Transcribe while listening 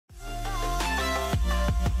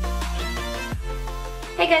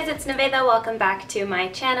Hey guys, it's Neveda. Welcome back to my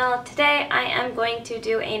channel. Today I am going to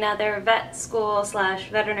do another vet school /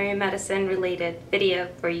 veterinary medicine related video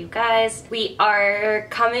for you guys. We are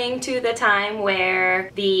coming to the time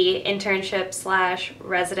where the internship /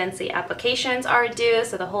 residency applications are due,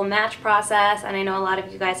 so the whole match process, and I know a lot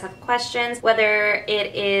of you guys have questions whether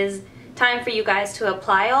it is time for you guys to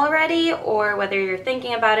apply already or whether you're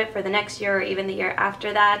thinking about it for the next year or even the year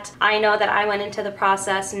after that. I know that I went into the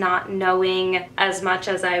process not knowing as much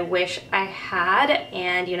as I wish I had,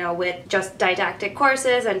 and you know, with just didactic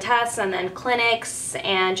courses and tests and then clinics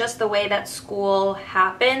and just the way that school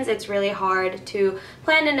happens, it's really hard to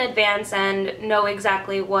plan in advance and know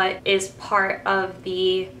exactly what is part of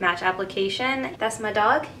the match application. That's my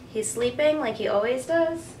dog. He's sleeping like he always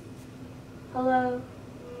does. Hello.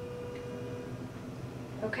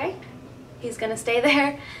 Okay, he's gonna stay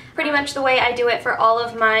there. Pretty much the way I do it for all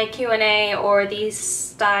of my Q&A or these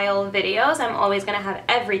style videos, I'm always gonna have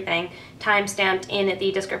everything timestamped in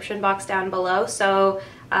the description box down below. So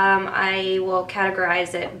I will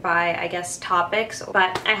categorize it by, I guess, topics,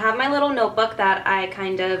 but I have my little notebook that I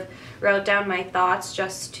kind of wrote down my thoughts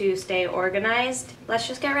just to stay organized. Let's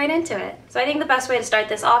just get right into it. So I think the best way to start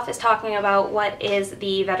this off is talking about what is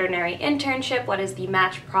the veterinary internship, what is the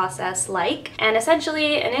match process like. And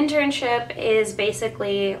essentially an internship is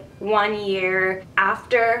basically 1 year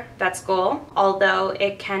after vet school, although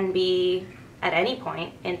it can be at any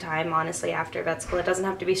point in time, honestly, after vet school. It doesn't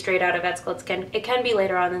have to be straight out of vet school. It can be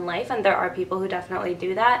later on in life, and there are people who definitely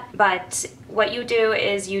do that. But what you do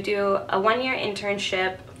is you do a 1 year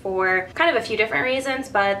internship for kind of a few different reasons,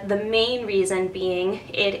 but the main reason being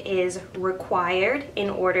it is required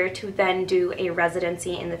in order to then do a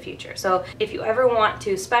residency in the future. So if you ever want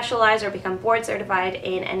to specialize or become board certified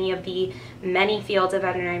in any of the many fields of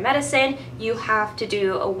veterinary medicine, you have to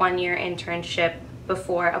do a 1 year internship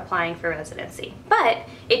before applying for residency. But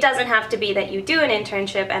it doesn't have to be that you do an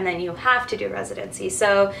internship and then you have to do residency.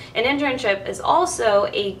 So an internship is also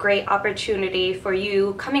a great opportunity for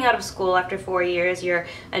you coming out of school after 4 years. You're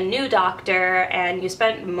a new doctor and you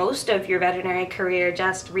spent most of your veterinary career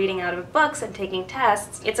just reading out of books and taking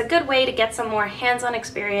tests. It's a good way to get some more hands-on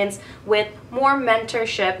experience with more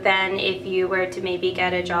mentorship than if you were to maybe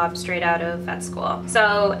get a job straight out of vet school.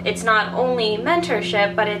 So it's not only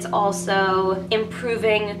mentorship, but it's also improving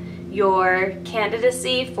your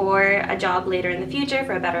candidacy for a job later in the future,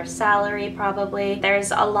 for a better salary probably.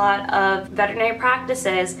 There's a lot of veterinary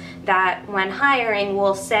practices that when hiring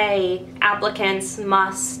will say applicants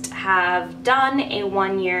must have done a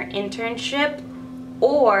 1 year internship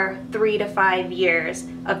or 3 to 5 years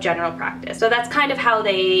of general practice. So that's kind of how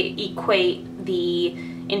they equate the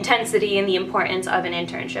intensity and the importance of an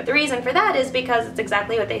internship. The reason for that is because it's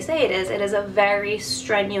exactly what they say it is. It is a very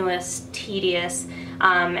strenuous, tedious,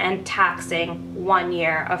 and taxing 1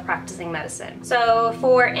 year of practicing medicine. So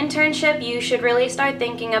for internship, you should really start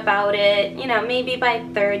thinking about it, you know, maybe by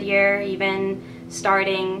 3rd year, even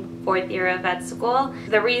starting 4th year of vet school.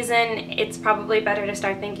 The reason it's probably better to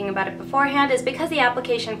start thinking about it beforehand is because the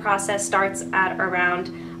application process starts at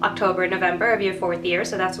around October, November of your 4th year,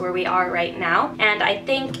 so that's where we are right now. And I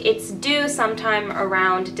think it's due sometime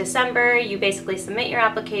around December. You basically submit your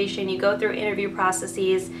application, you go through interview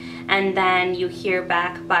processes, and then you hear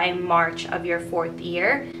back by March of your 4th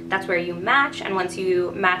year. That's where you match, and once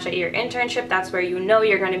you match at your internship, that's where you know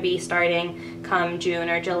you're going to be starting come June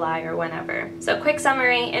or July or whenever. So quick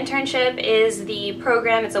summary, internship is the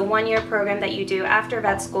program, it's a 1 year program that you do after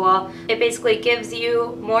vet school. It basically gives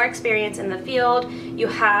you more experience in the field, you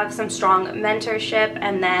have some strong mentorship,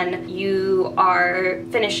 and then you are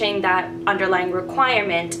finishing that underlying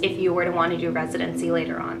requirement if you were to want to do residency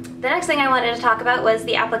later on. The next thing I wanted to talk about was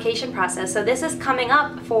the application process. So this is coming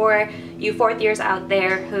up for you 4th years out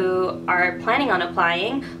there who are planning on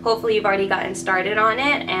applying. Hopefully you've already gotten started on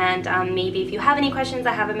it, and maybe if you have any questions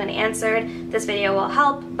that haven't been answered, this video will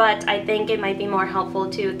help, but I think it might be more helpful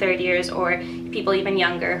to 3rd years or people even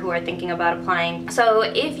younger who are thinking about applying. So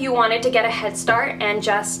if you wanted to get a head start and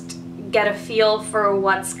just get a feel for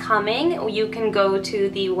what's coming, you can go to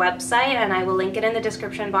the website, and I will link it in the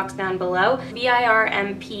description box down below,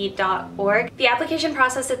 virmp.org. The application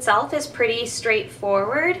process itself is pretty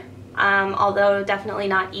straightforward. Although definitely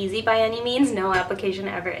not easy by any means, no application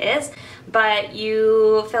ever is, but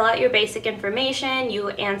you fill out your basic information, you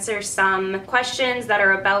answer some questions that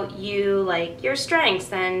are about you, like your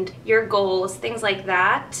strengths and your goals, things like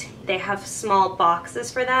that. They have small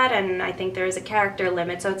boxes for that, and I think there is a character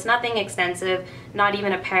limit, so it's nothing extensive, not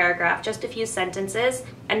even a paragraph, just a few sentences.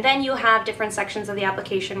 And then you have different sections of the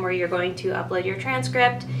application where you're going to upload your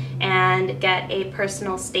transcript and get a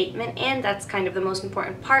personal statement in. That's kind of the most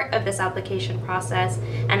important part of this application process.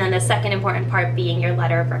 And then the second important part being your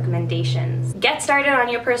letter of recommendations. Get started on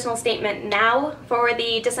your personal statement now for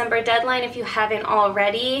the December deadline if you haven't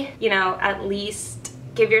already. You know, at least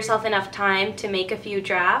give yourself enough time to make a few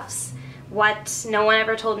drafts. What no one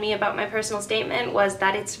ever told me about my personal statement was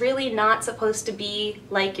that it's really not supposed to be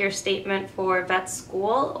like your statement for vet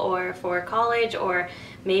school or for college or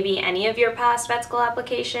maybe any of your past vet school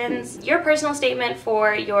applications. Your personal statement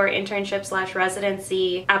for your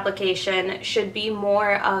internship/residency application should be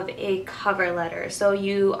more of a cover letter. So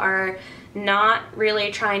you are not really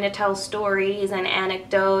trying to tell stories and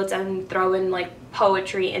anecdotes and throw in like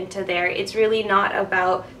poetry into there. It's really not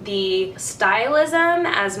about the stylism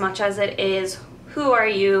as much as it is who are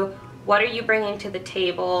you, what are you bringing to the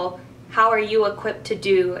table, how are you equipped to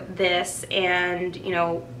do this, and you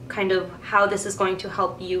know, kind of how this is going to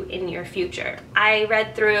help you in your future. I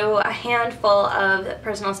read through a handful of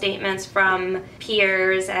personal statements from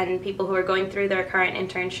peers and people who are going through their current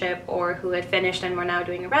internship or who had finished and were now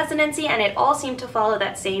doing a residency, and it all seemed to follow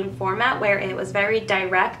that same format where it was very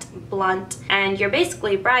direct, blunt, and you're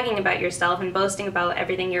basically bragging about yourself and boasting about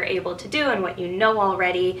everything you're able to do and what you know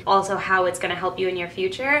already, also how it's going to help you in your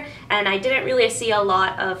future. And I didn't really see a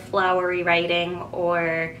lot of flowery writing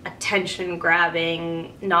or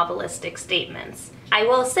attention-grabbing novelistic statements. I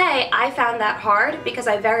will say I found that hard because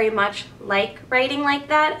I very much like writing like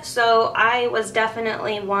that, so I was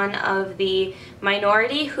definitely one of the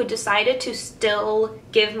minority who decided to still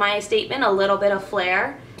give my statement a little bit of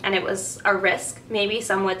flair. And it was a risk, maybe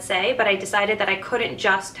some would say, but I decided that I couldn't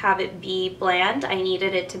just have it be bland. I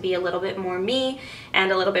needed it to be a little bit more me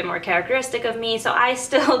and a little bit more characteristic of me, so I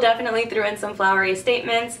still definitely threw in some flowery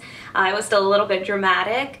statements. I was still a little bit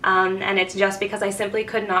dramatic, and it's just because I simply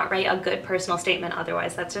could not write a good personal statement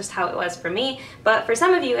otherwise. That's just how it was for me. But for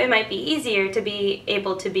some of you, it might be easier to be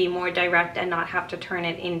able to be more direct and not have to turn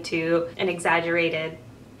it into an exaggerated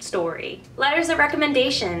story. Letters of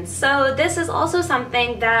recommendations. So this is also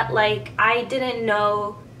something that like I didn't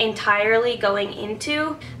know entirely going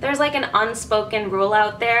into. There's like an unspoken rule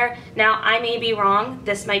out there. Now I may be wrong.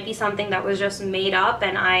 This might be something that was just made up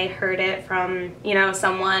and I heard it from, you know,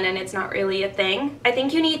 someone and it's not really a thing. I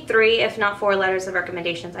think you need 3 if not 4 letters of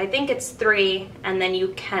recommendations. I think it's 3 and then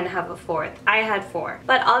you can have a 4th. I had 4.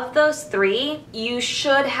 But of those 3, you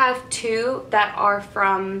should have 2 that are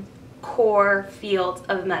from core fields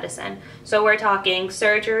of medicine. So we're talking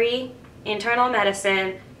surgery, internal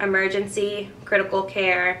medicine, emergency, critical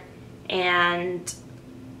care, and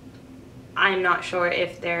I'm not sure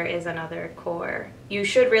if there is another core. You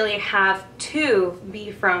should really have 2 be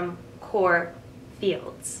from core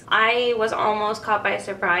fields. I was almost caught by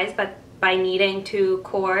surprise but by needing 2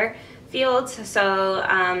 core fields, so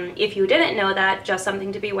if you didn't know that, just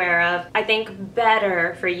something to be aware of. I think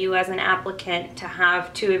better for you as an applicant to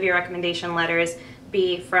have 2 of your recommendation letters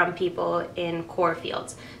be from people in core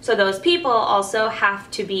fields. So those people also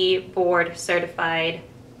have to be board certified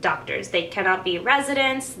doctors. They cannot be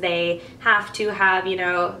residents. They have to have, you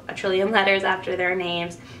know, a trillion letters after their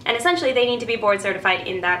names, and essentially they need to be board certified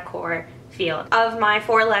in that core field. Of my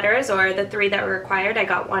 4 letters, or the 3 that were required, I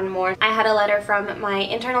got 1 more. I had a letter from my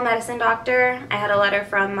internal medicine doctor, I had a letter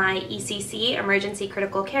from my ECC, emergency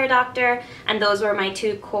critical care doctor, and those were my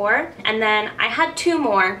 2 core. And then I had 2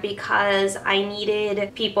 more because I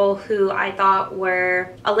needed people who I thought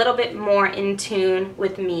were a little bit more in tune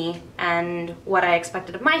with me and what I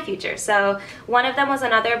expected of my future. So one of them was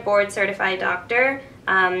another board certified doctor.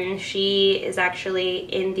 She is actually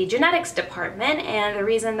in the genetics department, and the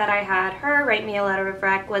reason that I had her write me a letter of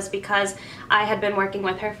rec was because I had been working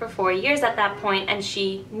with her for 4 years at that point, and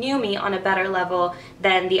she knew me on a better level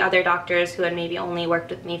than the other doctors who had maybe only worked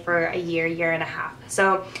with me for a year, year and a half.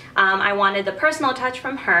 So I wanted the personal touch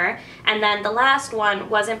from her. And then the last one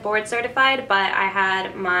wasn't board certified, but I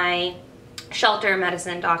had my shelter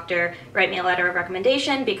medicine doctor write me a letter of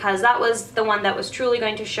recommendation because that was the one that was truly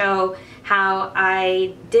going to show how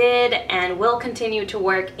I did and will continue to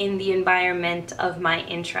work in the environment of my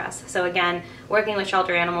interests. So again, working with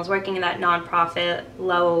shelter animals, working in that nonprofit,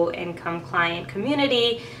 low-income client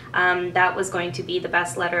community, that was going to be the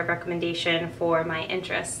best letter of recommendation for my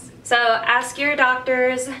interests. So ask your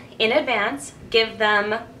doctors in advance, give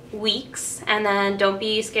them weeks, and then don't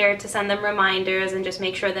be scared to send them reminders and just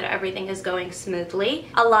make sure that everything is going smoothly.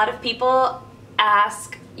 A lot of people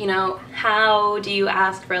ask, you know, how do you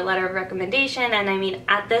ask for a letter of recommendation? And I mean,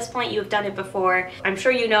 at this point, you've done it before. I'm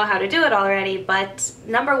sure you know how to do it already, but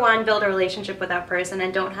number one, build a relationship with that person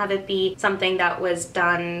and don't have it be something that was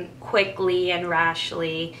done quickly and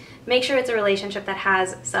rashly. Make sure it's a relationship that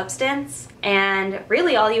has substance, and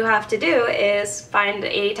really all you have to do is find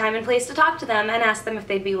a time and place to talk to them and ask them if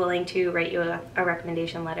they'd be willing to write you a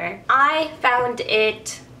recommendation letter. I found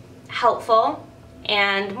it helpful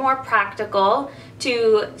and more practical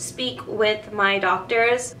to speak with my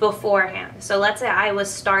doctors beforehand. So let's say I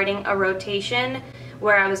was starting a rotation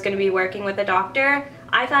where I was going to be working with a doctor.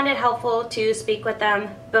 I found it helpful to speak with them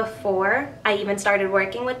before I even started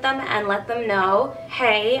working with them and let them know,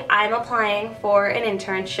 hey, I'm applying for an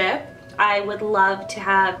internship. I would love to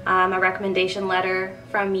have a recommendation letter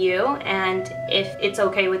from you, and if it's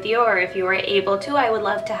okay with you, or if you are able to, I would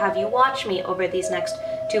love to have you watch me over these next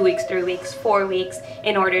 2 weeks, 3 weeks, 4 weeks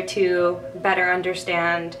in order to better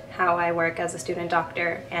understand how I work as a student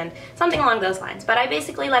doctor and something along those lines. But I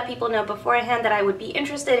basically let people know beforehand that I would be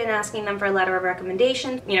interested in asking them for a letter of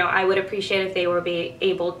recommendation. You know, I would appreciate if they were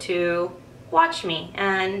able to watch me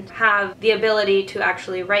and have the ability to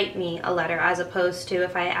actually write me a letter, as opposed to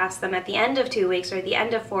if I asked them at the end of 2 weeks or the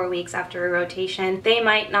end of 4 weeks after a rotation, they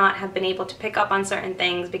might not have been able to pick up on certain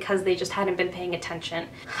things because they just hadn't been paying attention.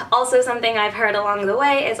 Also, something I've heard along the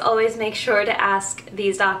way is always make sure to ask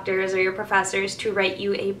these doctors or your professors to write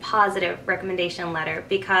you a positive recommendation letter,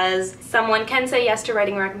 because someone can say yes to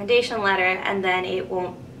writing a recommendation letter and then it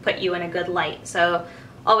won't put you in a good light. So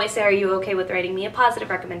always say, are you okay with writing me a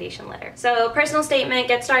positive recommendation letter? So personal statement,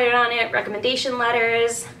 get started on it, recommendation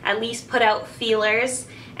letters, at least put out feelers,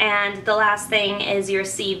 and the last thing is your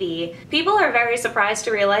CV. People are very surprised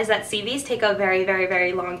to realize that CVs take a very, very,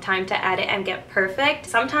 very long time to edit and get perfect.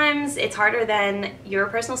 Sometimes it's harder than your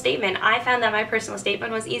personal statement. I found that my personal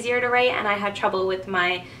statement was easier to write and I had trouble with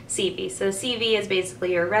my CV. So CV is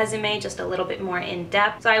basically your resume, just a little bit more in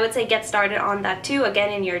depth. So I would say get started on that too,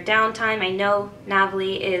 again, in your downtime. I know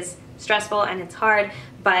NAVLE is stressful and it's hard,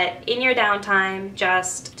 but in your downtime,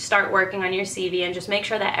 just start working on your CV and just make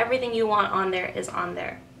sure that everything you want on there is on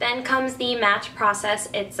there. Then comes the match process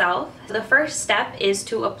itself. The first step is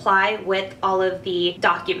to apply with all of the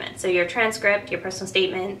documents. So your transcript, your personal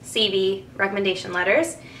statement, CV, recommendation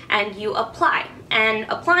letters, and you apply. And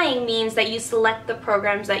applying means that you select the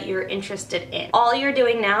programs that you're interested in. All you're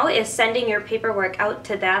doing now is sending your paperwork out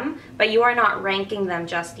to them, but you are not ranking them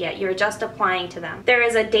just yet. You're just applying to them. There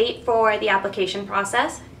is a date for the application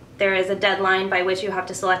process. There is a deadline by which you have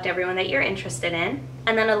to select everyone that you're interested in.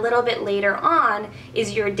 And then a little bit later on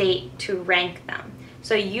is your date to rank them.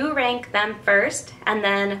 So you rank them first, and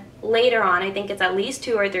then later on, I think it's at least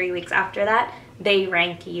 2 or 3 weeks after that, they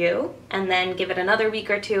rank you, and then give it another week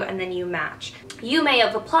or two, and then you match. You may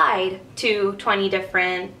have applied to 20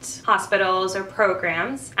 different hospitals or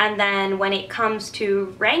programs, and then when it comes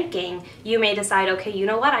to ranking, you may decide, okay, you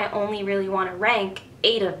know what, I only really want to rank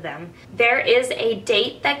 8 of them. There is a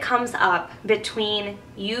date that comes up between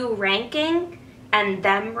you ranking and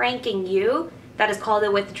them ranking you that is called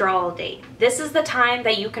a withdrawal date. This is the time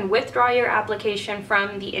that you can withdraw your application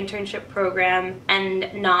from the internship program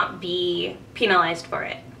and not be penalized for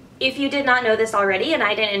it. If you did not know this already, and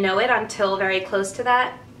I didn't know it until very close to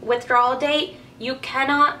that withdrawal date, you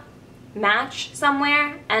cannot match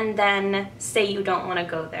somewhere and then say you don't want to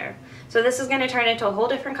go there. So this is going to turn into a whole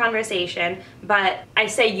different conversation, but I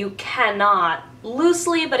say you cannot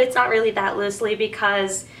loosely, but it's not really that loosely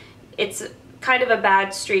because it's kind of a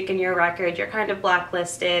bad streak in your record. You're kind of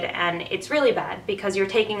blacklisted, and it's really bad because you're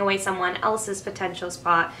taking away someone else's potential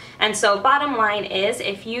spot. And so bottom line is,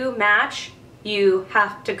 if you match, you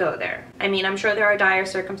have to go there. I mean, I'm sure there are dire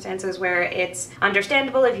circumstances where it's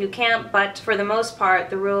understandable if you can't, but for the most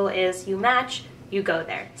part, the rule is you match, you go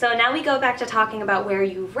there. So now we go back to talking about where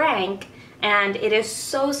you rank, and it is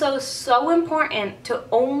so important to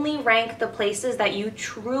only rank the places that you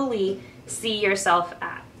truly see yourself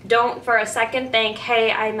at. Don't for a second think, hey,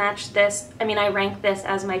 I ranked this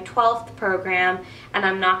as my 12th program and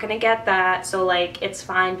I'm not gonna get that, so like it's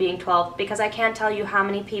fine being 12th, because I can't tell you how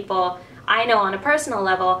many people I know on a personal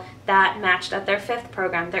level that matched at their 5th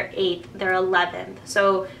program, their 8th, their 11th.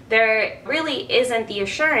 So there really isn't the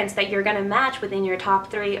assurance that you're gonna match within your top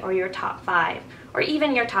 3 or your top 5 or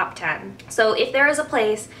even your top 10. So if there is a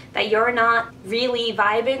place that you're not really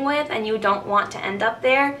vibing with and you don't want to end up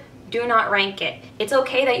there, do not rank it. It's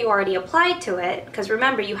okay that you already applied to it, because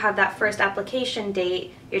remember, you have that first application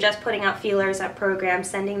date. You're just putting out feelers at programs,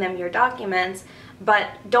 sending them your documents, but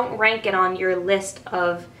don't rank it on your list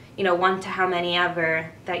of 1 to how many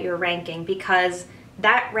ever that you're ranking, because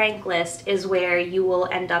that rank list is where you will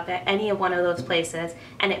end up at any of one of those places,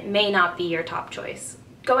 and it may not be your top choice.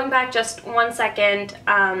 Going back just 1 second,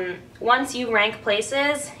 once you rank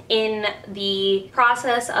places, in the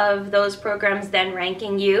process of those programs then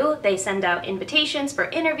ranking you, they send out invitations for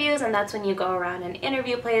interviews, and that's when you go around and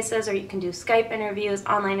interview places, or you can do Skype interviews,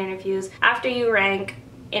 online interviews. After you rank,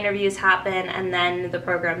 interviews happen, and then the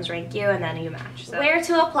programs rank you, and then you match. So where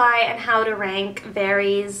to apply and how to rank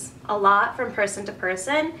varies a lot from person to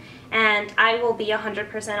person, and I will be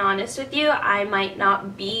 100% honest with you, I might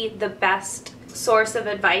not be the best source of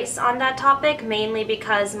advice on that topic, mainly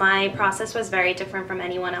because my process was very different from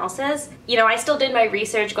anyone else's. I still did my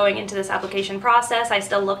research going into this application process, I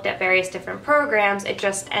still looked at various different programs, it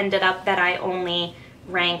just ended up that I only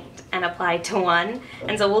ranked and applied to one,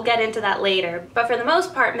 and so we'll get into that later. But for the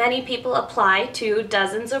most part, many people apply to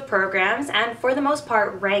dozens of programs, and for the most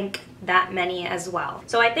part rank that many as well.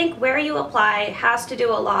 So I think where you apply has to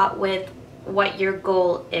do a lot with what your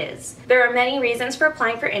goal is. There are many reasons for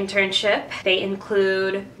applying for internship. They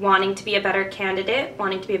include wanting to be a better candidate,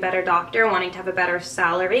 wanting to be a better doctor, wanting to have a better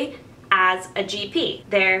salary as a GP.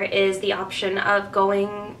 There is the option of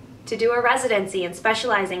going to do a residency and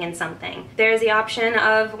specializing in something. There's the option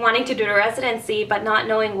of wanting to do a residency but not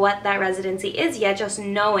knowing what that residency is yet, just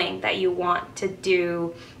knowing that you want to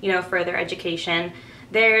do, further education.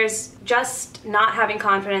 There's just not having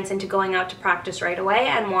confidence into going out to practice right away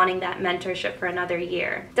and wanting that mentorship for another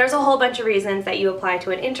year. There's a whole bunch of reasons that you apply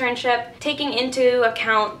to an internship. Taking into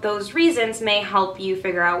account those reasons may help you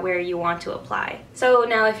figure out where you want to apply. So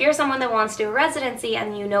now if you're someone that wants to do a residency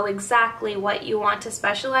and you know exactly what you want to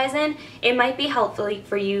specialize in, it might be helpful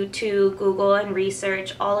for you to Google and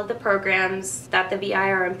research all of the programs that the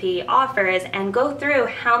VIRMP offers and go through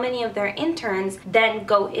how many of their interns then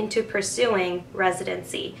go into pursuing residency.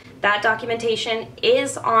 That documentation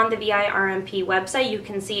is on the VIRMP website. You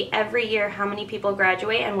can see every year how many people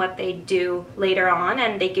graduate and what they do later on,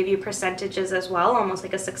 and they give you percentages as well, almost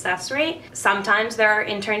like a success rate. Sometimes there are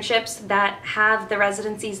internships that have the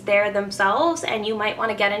residencies there themselves, and you might want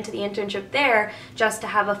to get into the internship there just to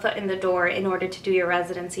have a foot in the door in order to do your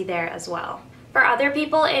residency there as well. For other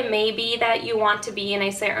people, it may be that you want to be in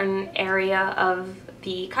a certain area of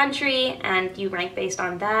the country and you rank based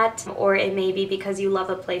on that, or it may be because you love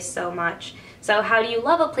a place so much. So how do you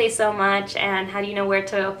love a place so much, and how do you know where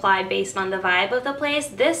to apply based on the vibe of the place?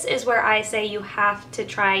 This is where I say you have to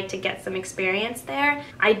try to get some experience there.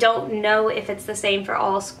 I don't know if it's the same for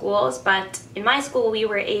all schools, but in my school we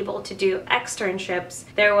were able to do externships.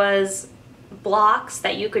 There was blocks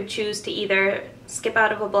that you could choose to either skip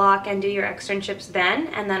out of a block and do your externships then,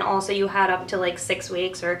 and then also you had up to like 6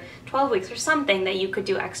 weeks or 12 weeks or something that you could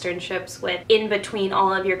do externships with in between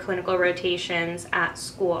all of your clinical rotations at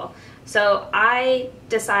school. So I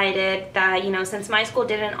decided that, since my school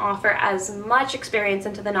didn't offer as much experience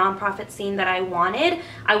into the nonprofit scene that I wanted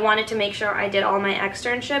to make sure I did all my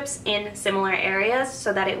externships in similar areas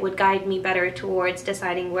so that it would guide me better towards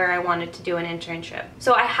deciding where I wanted to do an internship.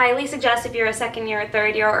 So I highly suggest, if you're a second year or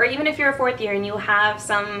third year, or even if you're a fourth year and you have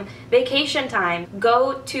some vacation time,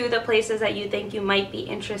 go to the places that you think you might be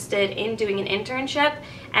interested in doing an internship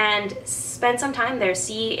and spend some time there.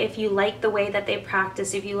 See if you like the way that they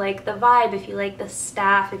practice, if you like the vibe, if you like the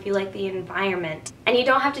staff, if you like the environment. And you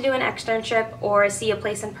don't have to do an externship or see a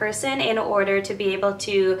place in person in order to be able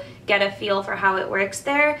to get a feel for how it works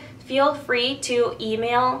there. Feel free to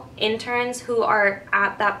email interns who are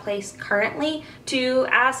at that place currently to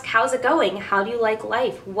ask, how's it going? How do you like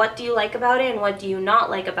life? What do you like about it and what do you not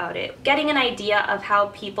like about it? Getting an idea of how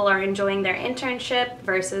people are enjoying their internship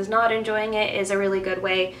versus not enjoying it is a really good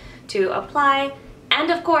way to apply. And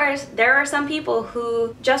of course, there are some people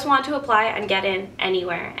who just want to apply and get in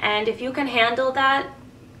anywhere. And if you can handle that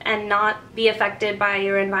and not be affected by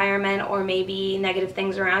your environment or maybe negative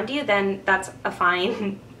things around you, then that's a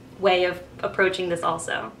fine way of approaching this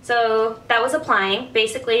also. So that was applying.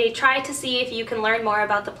 Basically, try to see if you can learn more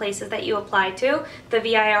about the places that you apply to. The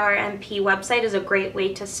VIRMP website is a great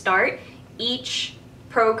way to start. Each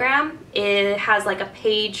program, it has like a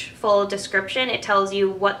page full description. It tells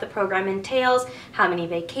you what the program entails, how many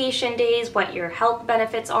vacation days, what your health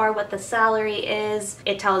benefits are, what the salary is.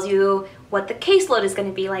 It tells you what the caseload is going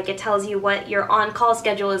to be like. It tells you what your on-call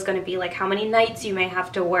schedule is going to be like, how many nights you may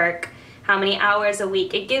have to work, how many hours a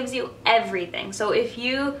week. It gives you everything. So if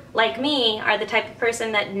you, like me, are the type of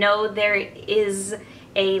person that know there is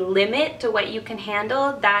a limit to what you can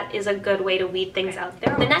handle, that is a good way to weed things out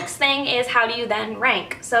there. The next thing is, how do you then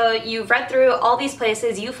rank? So you've read through all these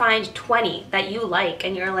places, you find 20 that you like,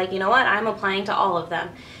 and you're like, you know what, I'm applying to all of them.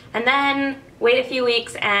 And then wait a few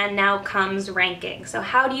weeks and now comes ranking. So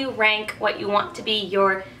how do you rank what you want to be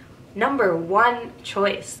your number one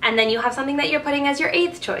choice? And then you have something that you're putting as your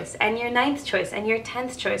 8th choice and your 9th choice and your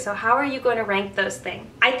 10th choice. So how are you going to rank those things?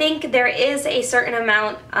 I think there is a certain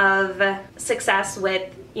amount of success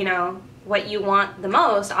with, you know, what you want the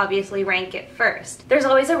most. Obviously rank it first. There's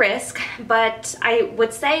always a risk, but I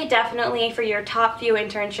would say definitely for your top few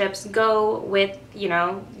internships, go with, you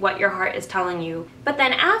know, what your heart is telling you. But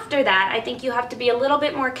then after that, I think you have to be a little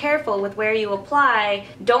bit more careful with where you apply.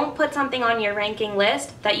 Don't put something on your ranking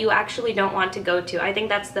list that you actually don't want to go to. I think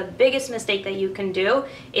that's the biggest mistake that you can do,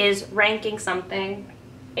 is ranking something.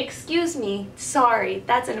 Excuse me, sorry,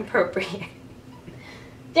 that's inappropriate.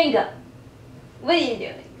 Dingo, what are you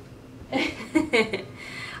doing?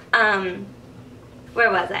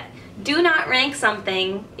 Where was I? Do not rank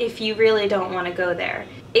something if you really don't want to go there.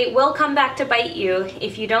 It will come back to bite you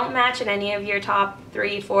if you don't match in any of your top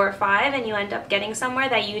 3, 4, 5 and you end up getting somewhere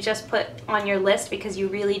that you just put on your list because you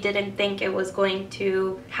really didn't think it was going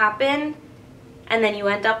to happen, and then you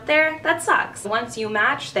end up there. That sucks. Once you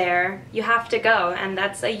match there, you have to go, and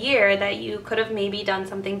that's a year that you could have maybe done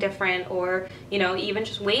something different, or, you know, even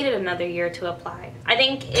just waited another year to apply. I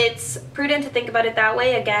think it's prudent to think about it that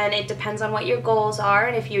way. Again, it depends on what your goals are,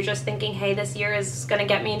 and if you're just thinking, hey, this year is gonna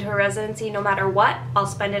get me into a residency no matter what, I'll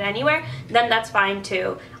spend it anywhere, then that's fine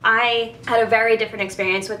too. I had a very different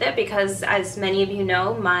experience with it because, as many of you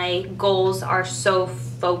know, my goals are so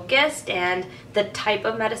focused, and the type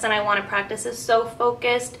of medicine I want to practice is so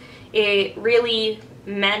focused. It really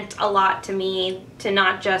meant a lot to me to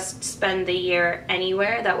not just spend the year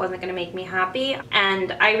anywhere that wasn't going to make me happy,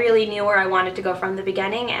 and I really knew where I wanted to go from the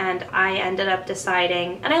beginning, and I ended up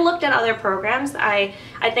deciding, and I looked at other programs. I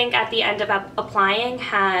think at the end of applying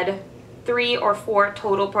had 3 or 4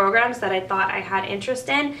 total programs that I thought I had interest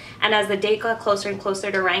in, and as the date got closer and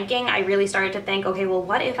closer to ranking, I really started to think, okay, well,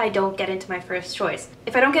 what if I don't get into my first choice?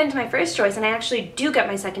 If I don't get into my first choice and I actually do get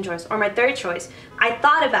my second choice or my third choice, I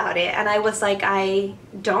thought about it and I was like, I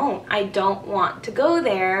don't want to go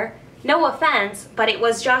there. No offense, but it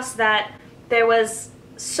was just that there was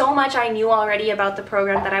so much I knew already about the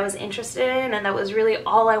program that I was interested in, and that was really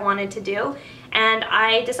all I wanted to do. And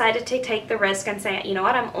I decided to take the risk and say, you know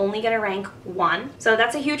what, I'm only gonna rank 1. So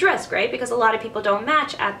that's a huge risk, right? Because a lot of people don't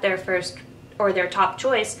match at their first or their top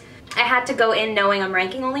choice. I had to go in knowing I'm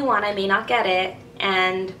ranking only 1, I may not get it,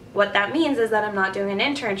 and what that means is that I'm not doing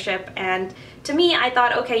an internship. And to me, I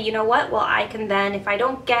thought, okay, you know what, well, I can then, if I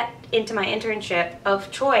don't get into my internship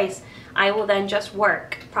of choice, I will then just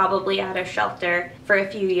work, probably at a shelter for a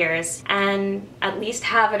few years, and at least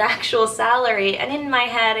have an actual salary. And in my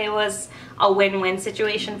head, it was a win-win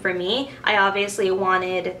situation for me. I obviously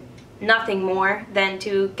wanted nothing more than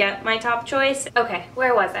to get my top choice. Okay,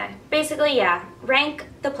 where was I? Basically, yeah, rank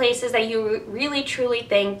the places that you really truly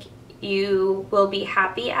think you will be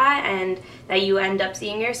happy at and that you end up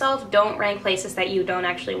seeing yourself. Don't rank places that you don't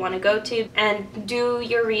actually want to go to, and do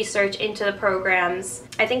your research into the programs.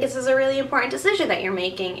 I think this is a really important decision that you're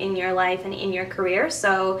making in your life and in your career,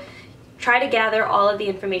 so try to gather all of the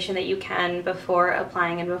information that you can before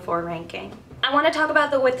applying and before ranking. I want to talk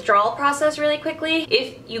about the withdrawal process really quickly.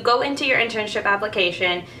 If you go into your internship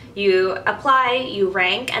application, you apply, you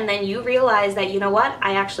rank, and then you realize that, you know what,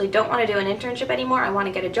 I actually don't want to do an internship anymore, I want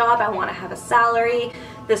to get a job, I want to have a salary,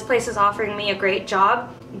 this place is offering me a great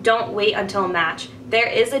job, don't wait until match. There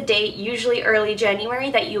is a date, usually early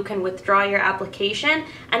January, that you can withdraw your application,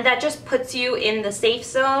 and that just puts you in the safe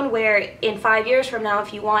zone where in 5 years from now,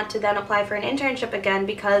 if you want to then apply for an internship again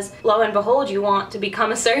because lo and behold you want to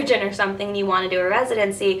become a surgeon or something and you want to do a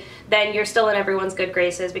residency, then you're still in everyone's good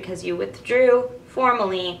graces because you withdrew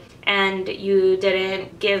formally and you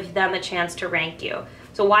didn't give them a chance to rank you.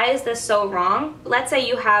 So why is this so wrong? Let's say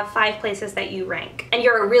you have 5 places that you rank and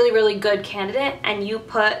you're a really, really good candidate and you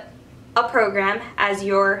put a program as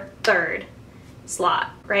your 3rd slot,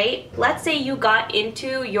 right? Let's say you got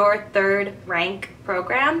into your 3rd rank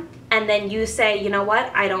program and then you say, you know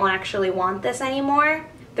what, I don't actually want this anymore.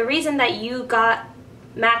 The reason that you got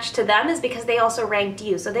matched to them is because they also ranked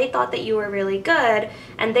you. So they thought that you were really good,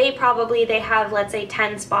 and they have, let's say,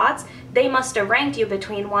 10 spots. They must have ranked you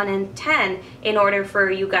between 1 and 10 in order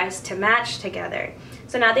for you guys to match together.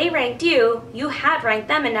 So now they ranked you, you had ranked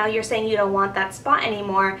them, and now you're saying you don't want that spot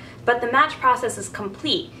anymore, but the match process is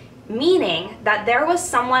complete, meaning that there was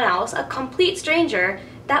someone else, a complete stranger,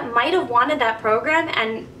 that might have wanted that program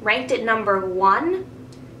and ranked it number 1,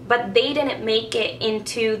 but they didn't make it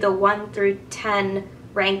into the 1 through 10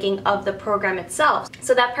 ranking of the program itself.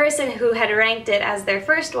 So that person who had ranked it as their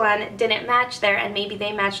first one didn't match there, and maybe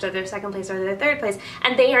they matched at their second place or their third place,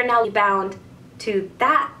 and they are now bound to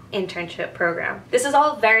that internship program. This is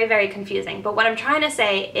all very, very confusing, but what I'm trying to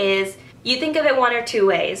say is you think of it one or two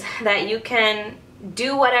ways, that you can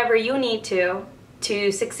do whatever you need to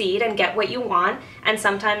succeed and get what you want, and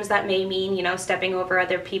sometimes that may mean, you know, stepping over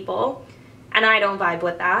other people, and I don't vibe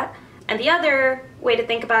with that. And the other way to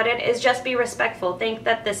think about it is just be respectful. Think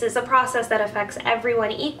that this is a process that affects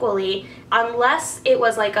everyone equally, unless it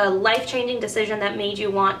was like a life-changing decision that made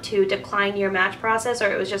you want to decline your match process,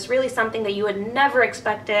 or it was just really something that you had never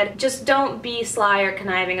expected. Just don't be sly or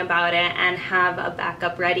conniving about it, and have a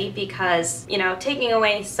backup ready, because, you know, taking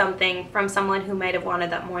away something from someone who might have wanted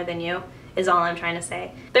that more than you is all I'm trying to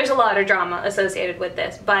say. There's a lot of drama associated with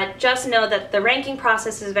this, but just know that the ranking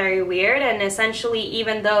process is very weird, and essentially,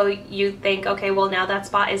 even though you think, okay, well, now that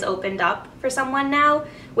spot is opened up for someone now,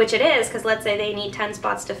 which it is, because let's say they need 10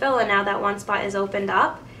 spots to fill and now that one spot is opened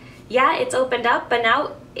up. Yeah, it's opened up, but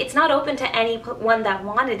now it's not open to anyone that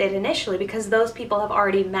wanted it initially, because those people have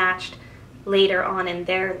already matched later on in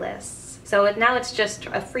their lists. So now it's just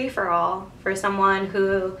a free-for-all for someone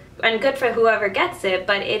who, and good for whoever gets it,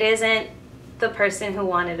 but it isn't the person who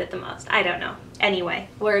wanted it the most. I don't know. Anyway,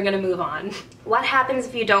 we're gonna move on. What happens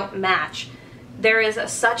if you don't match? There is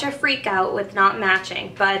such a freak out with not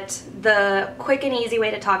matching, but the quick and easy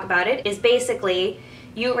way to talk about it is basically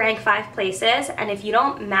you rank 5 places, and if you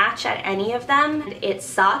don't match at any of them, it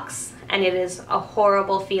sucks and it is a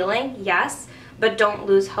horrible feeling, yes, but don't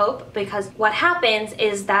lose hope, because what happens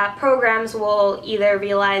is that programs will either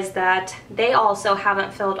realize that they also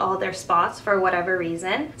haven't filled all their spots for whatever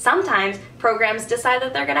reason. Sometimes programs decide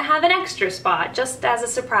that they're gonna have an extra spot just as a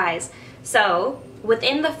surprise. So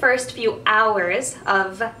within the first few hours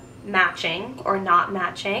of matching or not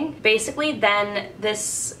matching, basically then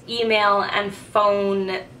this email and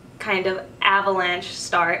phone kind of avalanche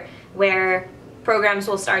start, where programs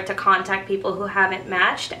will start to contact people who haven't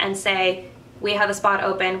matched and say, we have a spot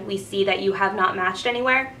open, we see that you have not matched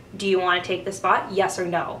anywhere, do you want to take the spot, yes or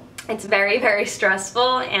no? It's very, very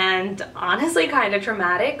stressful and honestly kind of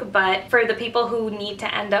traumatic, but for the people who need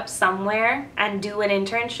to end up somewhere and do an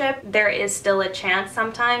internship, there is still a chance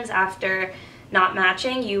sometimes after not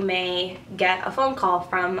matching, you may get a phone call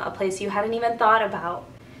from a place you hadn't even thought about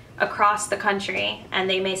across the country, and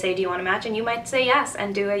they may say, do you want to match? And you might say yes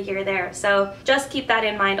and do a year there. So just keep that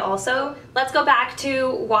in mind also. Let's go back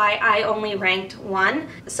to why I only ranked 1.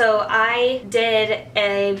 So I did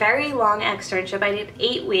a very long externship. I did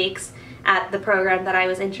 8 weeks at the program that I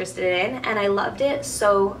was interested in, and I loved it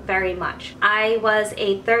so very much. I was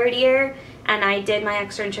a 3rd year, and I did my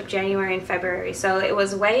externship January and February, so it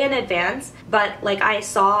was way in advance, but like I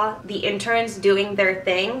saw the interns doing their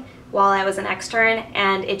thing while I was an extern,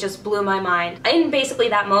 and it just blew my mind. In basically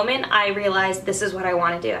that moment, I realized this is what I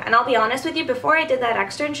want to do. And I'll be honest with you, before I did that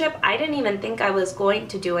externship, I didn't even think I was going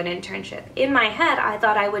to do an internship. In my head, I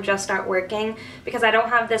thought I would just start working, because I don't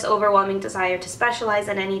have this overwhelming desire to specialize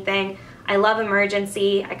in anything. I love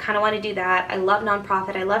emergency, I kind of want to do that. I love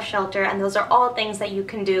nonprofit, I love shelter, and those are all things that you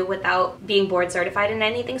can do without being board certified in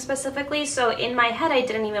anything specifically. So in my head, I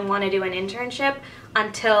didn't even want to do an internship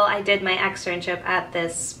until I did my externship at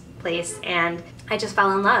this place, and I just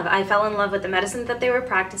fell in love. I fell in love with the medicine that they were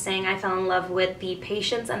practicing. I fell in love with the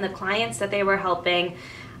patients and the clients that they were helping.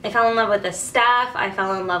 I fell in love with the staff. I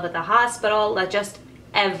fell in love with the hospital, just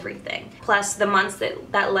everything. Plus the months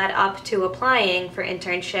that led up to applying for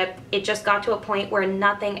internship, it just got to a point where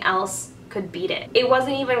nothing else could beat it. It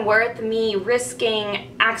wasn't even worth me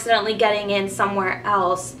risking accidentally getting in somewhere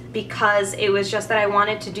else, because it was just that I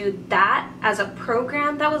wanted to do that as a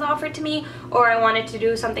program that was offered to me, or I wanted to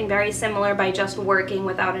do something very similar by just working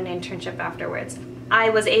without an internship afterwards. I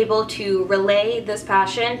was able to relay this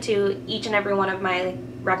passion to each and every one of my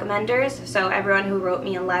recommenders, so everyone who wrote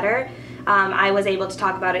me a letter. I was able to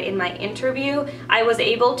talk about it in my interview. I was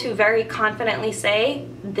able to very confidently say,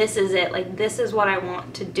 this is it, like this is what I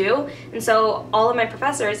want to do. And so all of my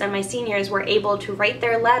professors and my seniors were able to write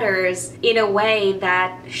their letters in a way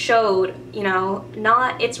that showed, you know,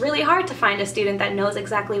 it's really hard to find a student that knows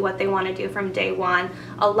exactly what they want to do from day one.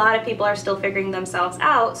 A lot of people are still figuring themselves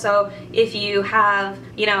out. So if you have,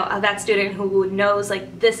 you know, that student who knows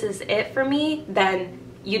like this is it for me, then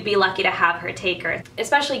you'd be lucky to have her take her.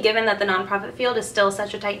 Especially given that the nonprofit field is still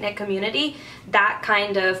such a tight-knit community, that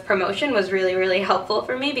kind of promotion was really, really helpful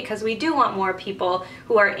for me, because we do want more people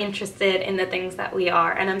who are interested in the things that we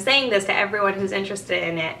are. And I'm saying this to everyone who's interested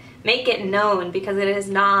in it, make it known because it is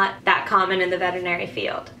not that common in the veterinary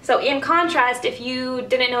field. So in contrast, if you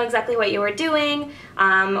didn't know exactly what you were doing,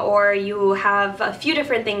 or you have a few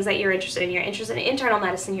different things that you're interested in, you're interested in internal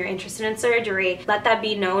medicine, you're interested in surgery, let that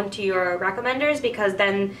be known to your recommenders, because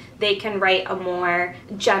then they can write a more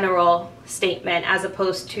general statement as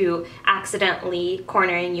opposed to accidentally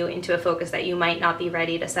cornering you into a focus that you might not be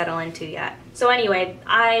ready to settle into yet. So anyway,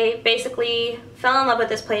 I basically fell in love with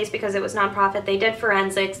this place because it was nonprofit. They did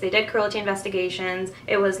forensics, they did cruelty investigations,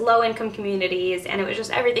 it was low-income communities, and it was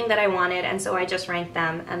just everything that I wanted, and so I just ranked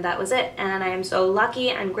them, and that was it. And I am so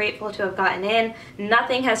lucky and grateful to have gotten in.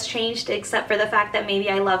 Nothing has changed except for the fact that maybe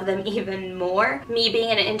I love them even more. Me being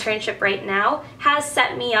in an internship right now has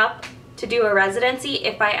set me up to do a residency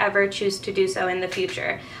if I ever choose to do so in the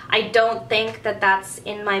future. I don't think that that's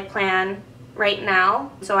in my plan right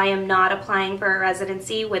now, so I am not applying for a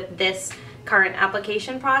residency with this current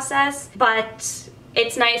application process, but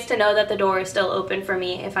it's nice to know that the door is still open for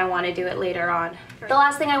me if I want to do it later on. The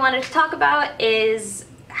last thing I wanted to talk about is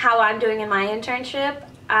how I'm doing in my internship.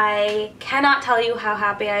 I cannot tell you how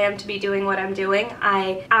happy I am to be doing what I'm doing.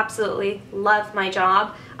 I absolutely love my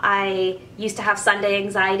job. I used to have Sunday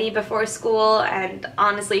anxiety before school, and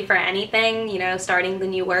honestly for anything, you know, starting the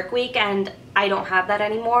new work week, and I don't have that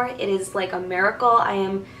anymore. It is like a miracle. I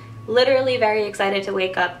am literally very excited to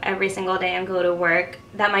wake up every single day and go to work.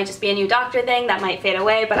 That might just be a new doctor thing, that might fade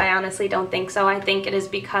away, but I honestly don't think so. I think it is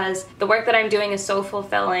because the work that I'm doing is so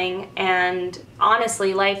fulfilling and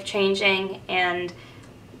honestly life-changing, and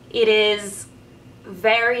it is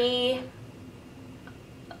very,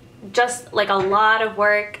 just like a lot of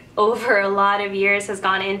work over a lot of years has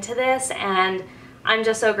gone into this, and I'm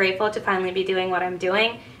just so grateful to finally be doing what I'm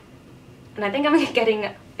doing. And I think I'm getting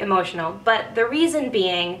emotional, but the reason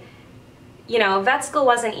being, you know, vet school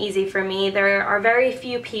wasn't easy for me. There are very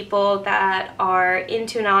few people that are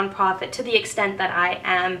into nonprofit to the extent that I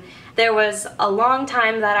am. There was a long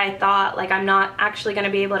time that I thought, like, I'm not actually going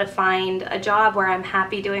to be able to find a job where I'm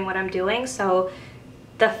happy doing what I'm doing. So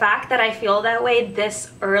the fact that I feel that way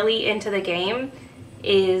this early into the game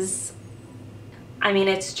is, I mean,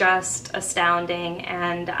 it's just astounding,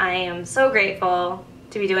 and I am so grateful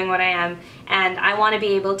to be doing what I am, and I want to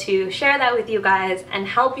be able to share that with you guys and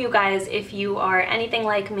help you guys if you are anything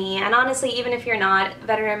like me. And honestly, even if you're not,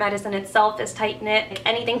 veterinary medicine itself is tight-knit. Like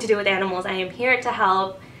anything to do with animals, I am here to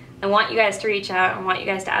help. I want you guys to reach out. I want you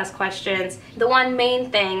guys to ask questions. The one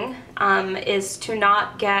main thing is to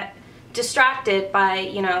not get distracted by,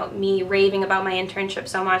 you know, me raving about my internship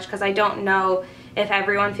so much, because I don't know if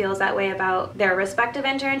everyone feels that way about their respective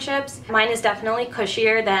internships. Mine is definitely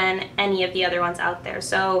cushier than any of the other ones out there.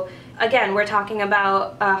 So again, we're talking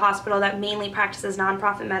about a hospital that mainly practices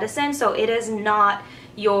nonprofit medicine, so it is not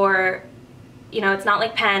your, you know, it's not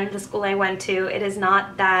like Penn, the school I went to. It is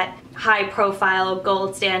not that high profile,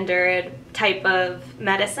 gold standard type of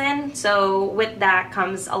medicine. So with that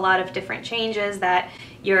comes a lot of different changes that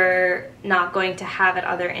you're not going to have at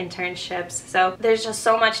other internships. So there's just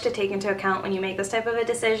so much to take into account when you make this type of a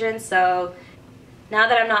decision. So now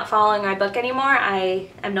that I'm not following my book anymore, I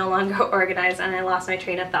am no longer organized and I lost my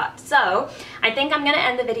train of thought. So I think I'm gonna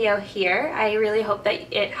end the video here. I really hope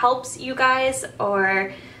that it helps you guys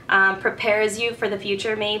or prepares you for the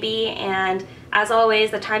future maybe, and as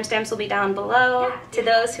always, the timestamps will be down below. Yeah. To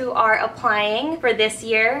those who are applying for this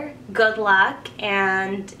year, good luck,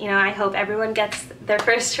 and you know, I hope everyone gets their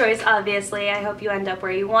first choice, obviously. I hope you end up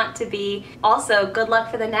where you want to be. Also, good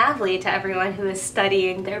luck for the NAVLE to everyone who is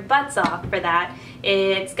studying their butts off for that.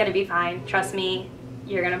 It's gonna be fine, trust me,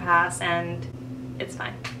 you're gonna pass and it's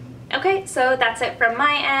fine. Okay, so that's it from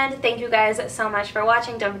my end. Thank you guys so much for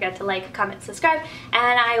watching. Don't forget to like, comment, subscribe,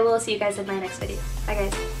 and I will see you guys in my next video. Bye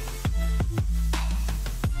guys.